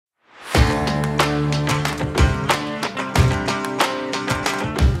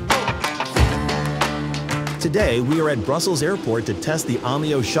Today, we are at Brussels Airport to test the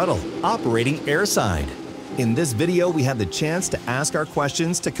Ohmio shuttle, operating airside. In this video, we have the chance to ask our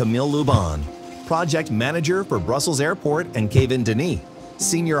questions to Camille Lubon, Project Manager for Brussels Airport, and Kevin Denis,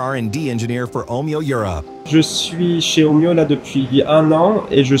 Senior R&D Engineer for Ohmio Europe. Je suis chez Ohmio là depuis 1 an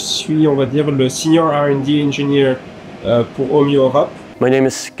et je suis, on va dire, le Senior R&D Engineer pour Ohmio Europe. My name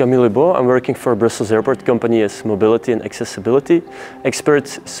is Camille Lubon. I'm working for Brussels Airport company as mobility and accessibility expert.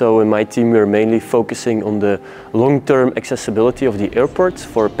 So in my team we're mainly focusing on the long-term accessibility of the airport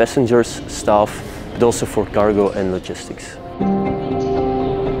for passengers, staff, but also for cargo and logistics.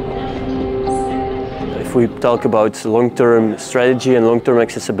 If we talk about long-term strategy and long-term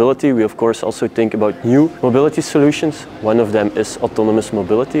accessibility, we of course also think about new mobility solutions. One of them is autonomous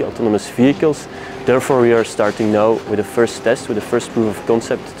mobility, autonomous vehicles. Therefore, we are starting now with the first test, with the first proof of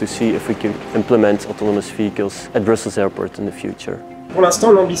concept to see if we can implement autonomous vehicles at Brussels Airport in the future. Pour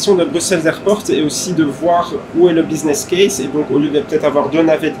l'instant, l'ambition de Brussels Airport est aussi de voir où est le business case et donc au lieu de peut-être avoir 2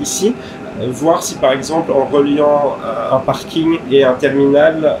 navettes ici, voir si par exemple en reliant un parking et un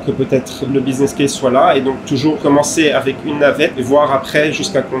terminal que peut-être le business case soit là et donc toujours commencer avec une navette et voir après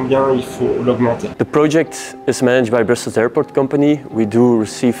jusqu'à combien il faut l'augmenter. The project is managed by Brussels Airport Company. We do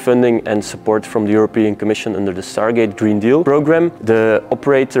receive funding and support from the European Commission under the Stargate Green Deal program. The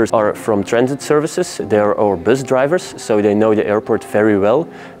operators are from transit services. They are our bus drivers, so they know the airport very well.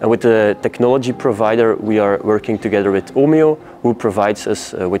 And with the technology provider, we are working together with Ohmio, who provides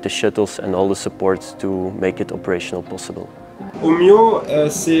us with the shuttles and all the support to make it operational possible. Ohmio,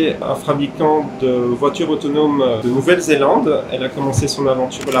 c'est un fabricant de voitures autonomes de Nouvelle-Zélande. Elle a commencé son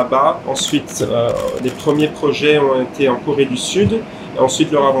aventure là-bas. Ensuite, les premiers projets ont été en Corée du Sud. Et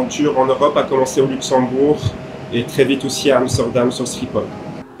ensuite, leur aventure en Europe a commencé au Luxembourg et très vite aussi à Amsterdam sur Schiphol.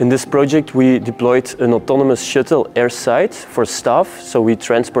 In this project, we deployed an autonomous shuttle airside for staff. So we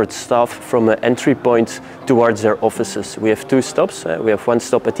transport staff from an entry point towards their offices. We have 2 stops. We have 1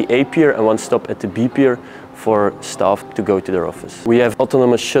 stop at the A pier and 1 stop at the B pier for staff to go to their office. We have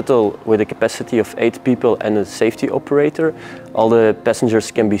autonomous shuttle with a capacity of 8 people and a safety operator. All the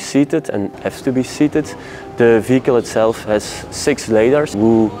passengers can be seated and have to be seated. The vehicle itself has 6 lidars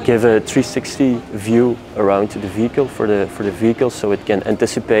who give a 360 view around the vehicle for the vehicle, so it can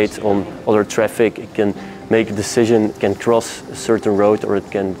anticipate on other traffic, it can make a decision, it can cross a certain road or it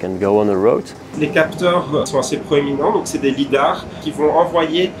can go on a road. Les capteurs sont assez proéminents, donc c'est des lidars qui vont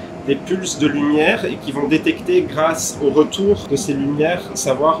envoyer des pulses de lumière et qui vont détecter grâce au retour de ces lumières,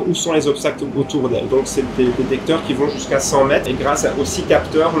 savoir où sont les obstacles autour d'elles. Donc c'est des détecteurs qui vont jusqu'à 100 mètres et grâce aux 6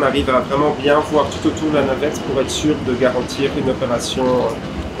 capteurs, on arrive à vraiment bien voir tout autour de la navette pour être sûr de garantir une opération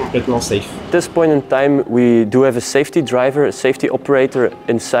complètement safe. At this point in time, we do have a safety driver, a safety operator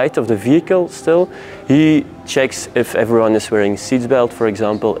inside of the vehicle still. He checks if everyone is wearing seatbelt, for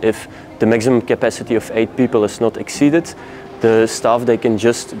example, if the maximum capacity of 8 people is not exceeded. The staff, they can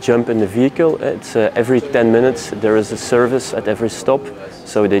just jump in the vehicle. It's every 10 minutes there is a service at every stop,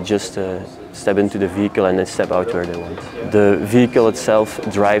 so they just step into the vehicle and then step out where they want. The vehicle itself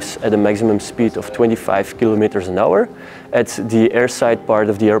drives at a maximum speed of 25 kilometers an hour. At the airside part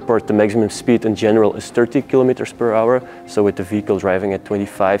of the airport, the maximum speed in general is 30 kilometers per hour. So with the vehicle driving at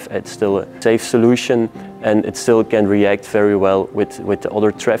 25, it's still a safe solution and it still can react very well with the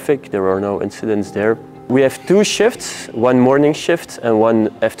other traffic. There are no incidents there. We have 2 shifts, 1 morning shift and 1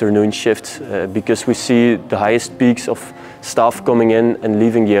 afternoon shift, because we see the highest peaks of staff coming in and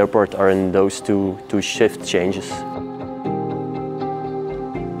leaving the airport are in those two shift changes.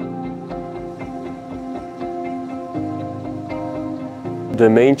 The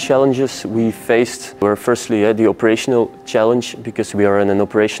main challenges we faced were firstly the operational challenge, because we are in an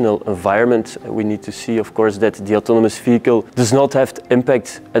operational environment. We need to see, of course, that the autonomous vehicle does not have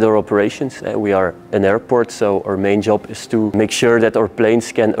impact at our operations. We are an airport, so our main job is to make sure that our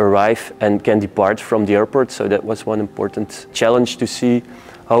planes can arrive and can depart from the airport. So that was one important challenge to see.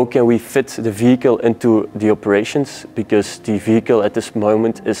 How can we fit the vehicle into the operations? Because the vehicle at this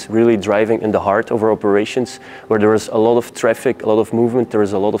moment is really driving in the heart of our operations, where there is a lot of traffic, a lot of movement, there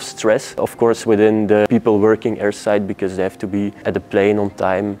is a lot of stress. Of course, within the people working airside, because they have to be at the plane on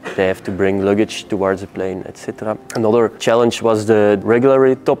time, they have to bring luggage towards the plane, etc. Another challenge was the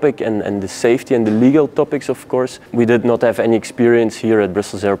regulatory topic and the safety and the legal topics, of course. We did not have any experience here at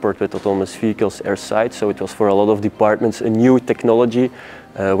Brussels Airport with autonomous vehicles airside, so it was for a lot of departments a new technology.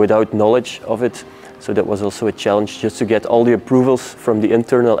 Without knowledge of it. So that was also a challenge, just to get all the approvals from the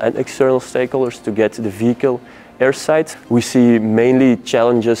internal and external stakeholders to get the vehicle airside. We see mainly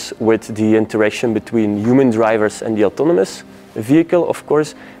challenges with the interaction between human drivers and the autonomous vehicle, of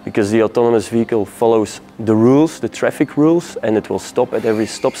course, because the autonomous vehicle follows the rules, the traffic rules, and it will stop at every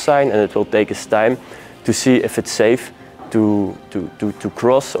stop sign and it will take its time to see if it's safe to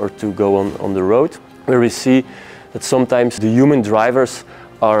cross or to go on the road, where we see that sometimes the human drivers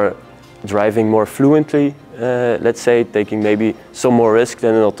are driving more fluently, let's say, taking maybe some more risk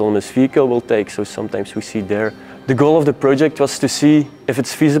than an autonomous vehicle will take. So sometimes we see there. The goal of the project was to see if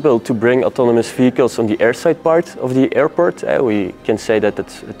it's feasible to bring autonomous vehicles on the airside part of the airport. We can say that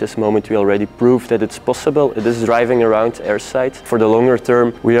at this moment we already proved that it's possible. It is driving around airside. For the longer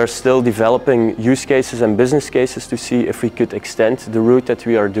term, we are still developing use cases and business cases to see if we could extend the route that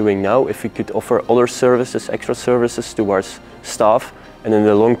we are doing now, if we could offer other services, extra services towards staff, and in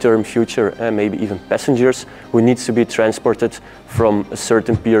the long-term future, maybe even passengers who needs to be transported from a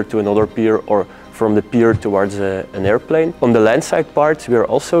certain pier to another pier or from the pier towards an airplane. On the landside part, we are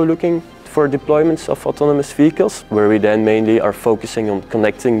also looking for deployments of autonomous vehicles, where we then mainly are focusing on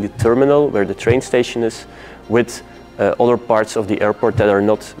connecting the terminal, where the train station is, with other parts of the airport that are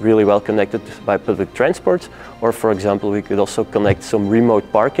not really well connected by public transport. Or for example, we could also connect some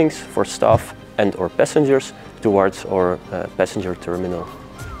remote parkings for staff and or passengers towards our passenger terminal.